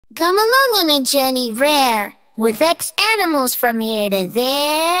Come along on a journey rare, with X animals from here to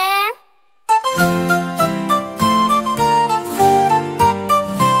there.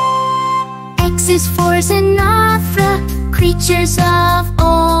 X is for Xenophra, creatures of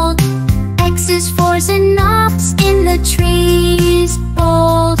old. X is for Xenops, in the trees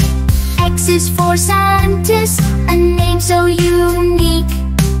bold. X is for Xantus, a name so unique.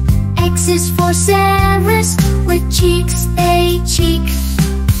 X is for Xerus, with cheeks they cheek.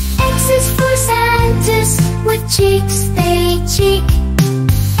 X is for Xantus, with cheeks they cheek.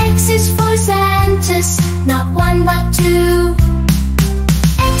 X is for Xantus, not one but two.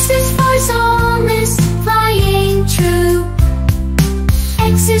 X is for Xerus, flying true.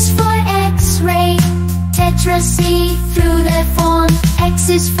 X is for X-ray, tetra see through their form. X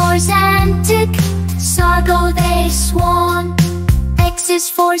is for Xantic, Sargo they swarm. X is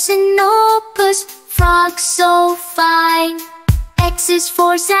for Xenopus, frog so fine. X is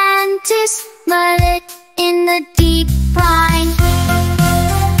for Xantus, mullet in the deep brine.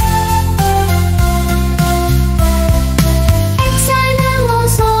 X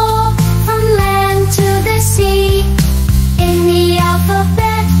animals all, from land to the sea. In the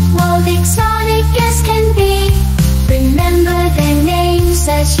alphabet, world exotic as can be. Remember their names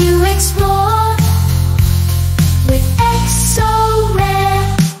as you explore. With X so rare,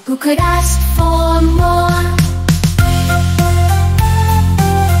 who could ask for more?